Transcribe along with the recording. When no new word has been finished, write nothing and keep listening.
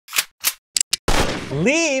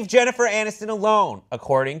Leave Jennifer Aniston alone,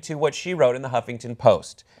 according to what she wrote in the Huffington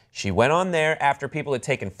Post. She went on there after people had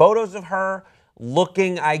taken photos of her,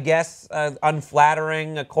 looking, I guess,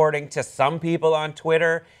 unflattering, according to some people on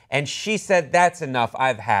Twitter. And she said, that's enough,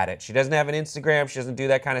 I've had it. She doesn't have an Instagram, she doesn't do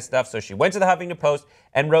that kind of stuff. So she went to the Huffington Post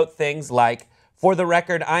and wrote things like, for the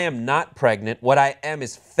record, I am not pregnant. What I am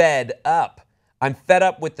is fed up. I'm fed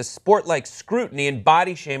up with the sport-like scrutiny and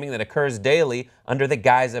body shaming that occurs daily under the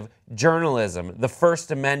guise of journalism, the First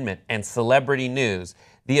Amendment, and celebrity news.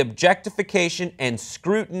 The objectification and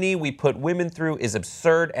scrutiny we put women through is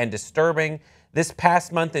absurd and disturbing. This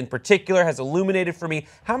past month in particular has illuminated for me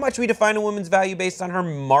how much we define a woman's value based on her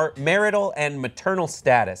marital and maternal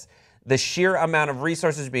status. The sheer amount of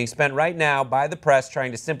resources being spent right now by the press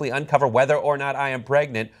trying to simply uncover whether or not I am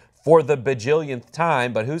pregnant for the bajillionth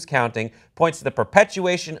time, but who's counting, points to the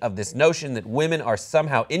perpetuation of this notion that women are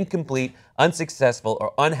somehow incomplete, unsuccessful,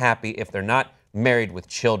 or unhappy if they're not married with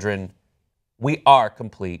children. We are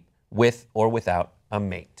complete with or without a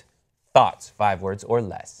mate. Thoughts, 5 words or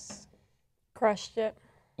less. Crushed it.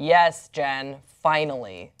 Yes, Jen,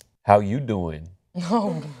 finally. How you doing?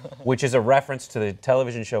 Oh. Which is a reference to the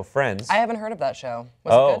television show Friends. I haven't heard of that show.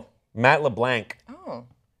 Was it good? Matt LeBlanc. Oh.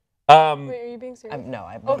 Wait, are you being serious? No,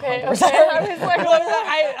 I'm okay. 100%.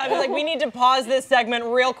 I I was like, we need to pause this segment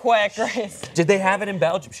real quick, Grace. Did they have it in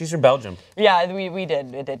Belgium? She's from Belgium. Yeah, we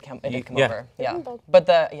did. It did come Yeah. over. Yeah. But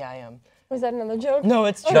I am. Was that another joke? No,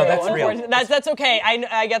 it's true. No, that's real. That's okay.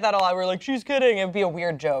 I get that a lot. We're like, she's kidding. It'd be a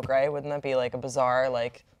weird joke, right? Wouldn't that be like a bizarre,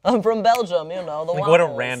 like, I'm from Belgium, you know, the Like, what a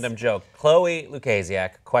waffles. random joke. Chloe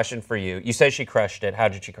Lukasiak, question for you. You said she crushed it. How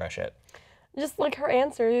did she crush it? Just like her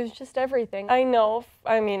answer, it was just everything. I know,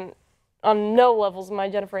 I mean, on no levels am I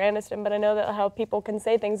Jennifer Aniston, but I know that how people can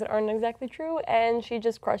say things that aren't exactly true, and she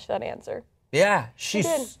just crushed that answer. Yeah,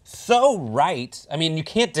 she's so right. I mean, you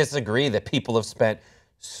can't disagree that people have spent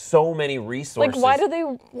so many resources. Like, why do they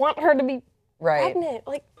want her to be Right. pregnant?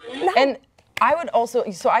 Like, no. And I would also,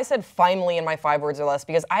 so I said finally in my 5 words or less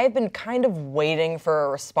because I have been kind of waiting for a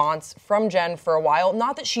response from Jen for a while.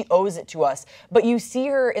 Not that she owes it to us, but you see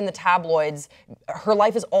her in the tabloids. Her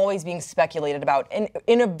life is always being speculated about and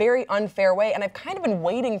in a very unfair way. And I've kind of been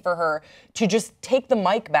waiting for her to just take the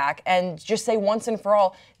mic back and just say once and for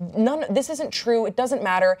all, this isn't true. It doesn't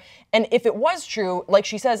matter. And if it was true, like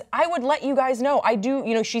she says, I would let you guys know. I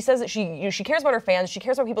do, she says that she cares about her fans. She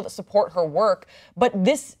cares about people that support her work. But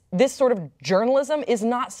this sort of journalism is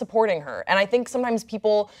not supporting her. And I think sometimes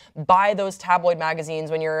people buy those tabloid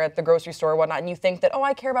magazines when you're at the grocery store or whatnot, and you think that, oh,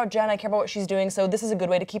 I care about Jen, I care about what she's doing, so this is a good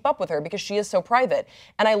way to keep up with her because she is so private.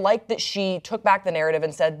 And I like that she took back the narrative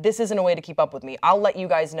and said, this isn't a way to keep up with me. I'll let you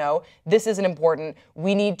guys know. This isn't important.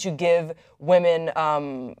 We need to give women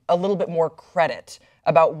a little bit more credit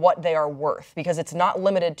about what they are worth, because it's not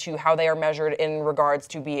limited to how they are measured in regards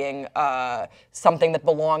to being something that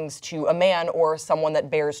belongs to a man or someone that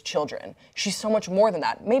bears children. She's so much more than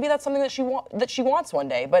that. Maybe that's something that she wants one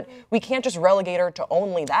day, but we can't just relegate her to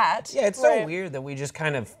only that. Yeah, it's so weird that we just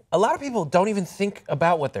kind of, a lot of people don't even think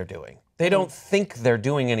about what they're doing. They don't think they're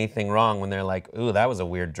doing anything wrong when they're like, ooh, that was a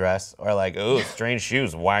weird dress, or like, ooh, strange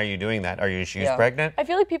shoes. Why are you doing that? Are your shoes pregnant? I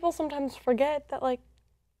feel like people sometimes forget that, like,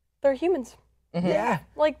 they're humans. Mm-hmm. Yeah.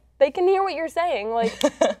 Like, they can hear what you're saying. Like,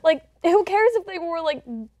 who cares if they wore, like,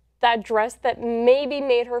 that dress that maybe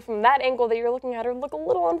made her, from that angle that you're looking at her, look a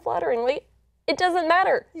little unflattering. Like, it doesn't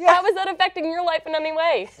matter. Yeah. How is that affecting your life in any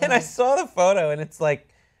way? And I saw the photo, and it's like,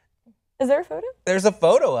 is there a photo? There's a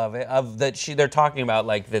photo of it, they're talking about,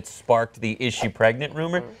 like, that sparked the is she pregnant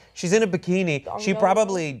rumor. She's in a bikini. She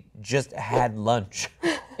probably just had lunch.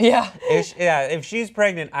 Yeah. If she's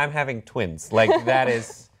pregnant, I'm having twins. Like, that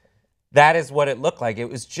is what it looked like. It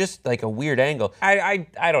was just like a weird angle. I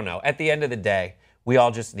don't know. At the end of the day, we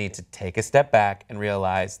all just need to take a step back and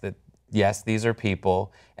realize that, yes, these are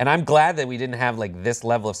people. And I'm glad that we didn't have, like, this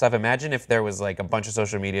level of stuff. Imagine if there was, like, a bunch of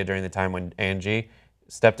social media during the time when Angie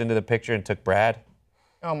stepped into the picture and took Brad.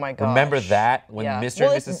 Oh my gosh. Remember that when Mr.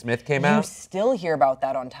 and Mrs. Smith came out? You still hear about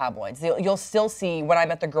that on tabloids. You'll still see when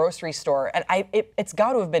I'm at the grocery store, and it's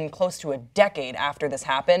got to have been close to a decade after this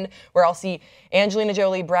happened, where I'll see Angelina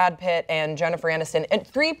Jolie, Brad Pitt, and Jennifer Aniston, and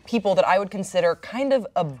 3 people that I would consider kind of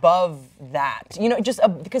above that. Just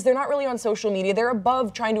because they're not really on social media, they're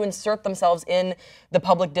above trying to insert themselves in the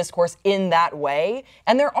public discourse in that way.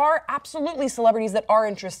 And there are absolutely celebrities that are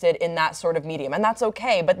interested in that sort of medium, and that's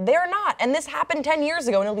okay, but they're not. And this happened 10 years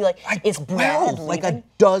ago, and it'll be like, is Brad leaving? Like a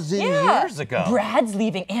dozen years ago. Brad's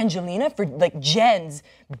leaving Angelina for, like, Jen's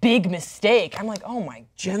big mistake. I'm like, oh my.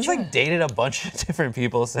 Jen's like dated a bunch of different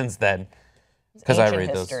people since then. Because I read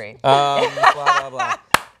history. those. Blah, blah, blah.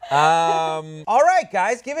 All right,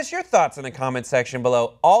 guys, give us your thoughts in the comment section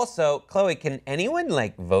below. Also, Chloe, can anyone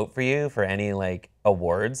like vote for you for any like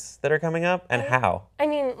awards that are coming up, and how? I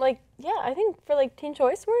mean, like, yeah, I think for like Teen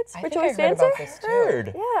Choice Awards, for think Choice I heard Dancer. about this too.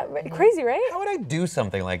 Heard. Yeah, crazy, right? How would I do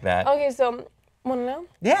something like that? Okay, so wanna know?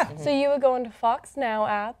 Yeah. So you would go into Fox Now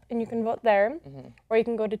app and you can vote there, or you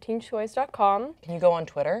can go to teenchoice.com. Can you go on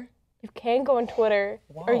Twitter? You can go on Twitter.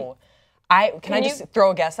 Wow. Can I just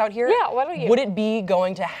throw a guess out here? Yeah, why don't you? Would it be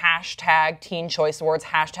going to hashtag Teen Choice Awards,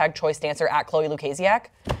 hashtag Choice Dancer at Chloe Lukasiak?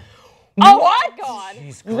 Oh my God!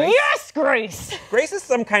 Jeez, Grace. Yes, Grace! Grace is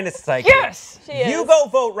some kind of psychic. Yes! She is. You go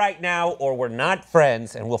vote right now, or we're not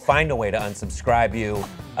friends, and we'll find a way to unsubscribe you.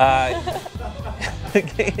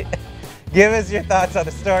 Give us your thoughts on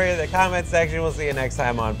the story in the comment section. We'll see you next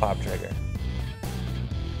time on Pop Trigger.